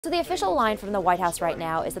So the official line from the White House right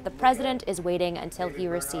now is that the president is waiting until he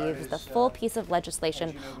receives the full piece of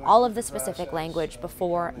legislation, all of the specific language,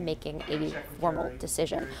 before making a formal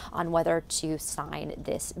decision on whether to sign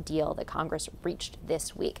this deal that Congress reached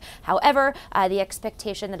this week. However, the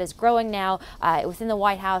expectation that is growing now within the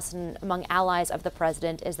White House and among allies of the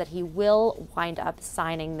president is that he will wind up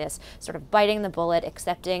signing this, sort of biting the bullet,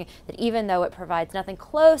 accepting that even though it provides nothing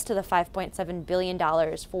close to the $5.7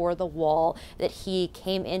 billion for the wall that he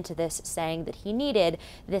came into this saying that he needed,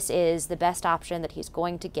 this is the best option that he's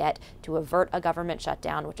going to get to avert a government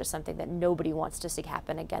shutdown, which is something that nobody wants to see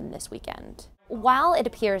happen again this weekend. While it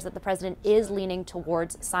appears that the president is leaning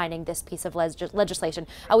towards signing this piece of legislation,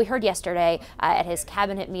 we heard yesterday at his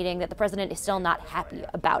cabinet meeting that the president is still not happy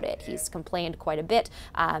about it. He's complained quite a bit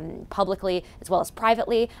publicly as well as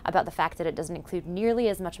privately about the fact that it doesn't include nearly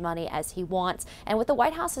as much money as he wants. And what the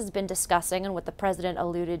White House has been discussing and what the president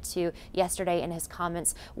alluded to yesterday in his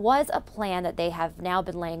comments was a plan that they have now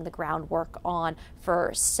been laying the groundwork on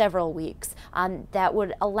for several weeks that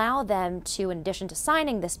would allow them to, in addition to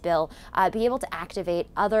signing this bill, be able to activate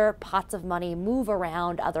other pots of money, move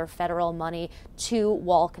around other federal money to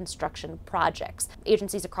wall construction projects.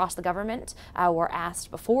 Agencies across the government were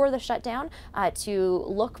asked before the shutdown to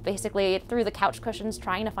look basically through the couch cushions,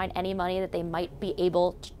 trying to find any money that they might be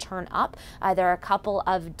able to turn up. There are a couple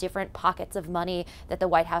of different pockets of money that the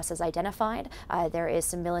White House has identified. There is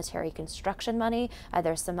some military construction money.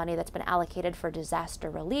 There's some money that's been allocated for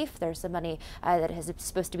disaster relief. There's some money that is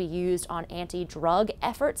supposed to be used on anti-drug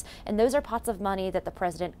efforts. And those are pots of money that the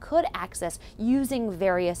president could access using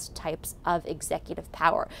various types of executive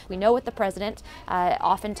power. We know with the president,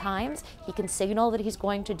 oftentimes he can signal that he's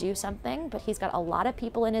going to do something, but he's got a lot of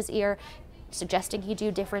people in his ear suggesting he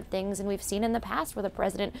do different things. And we've seen in the past where the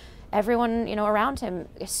president, everyone around him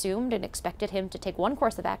assumed and expected him to take one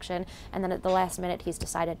course of action, and then at the last minute he's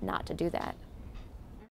decided not to do that.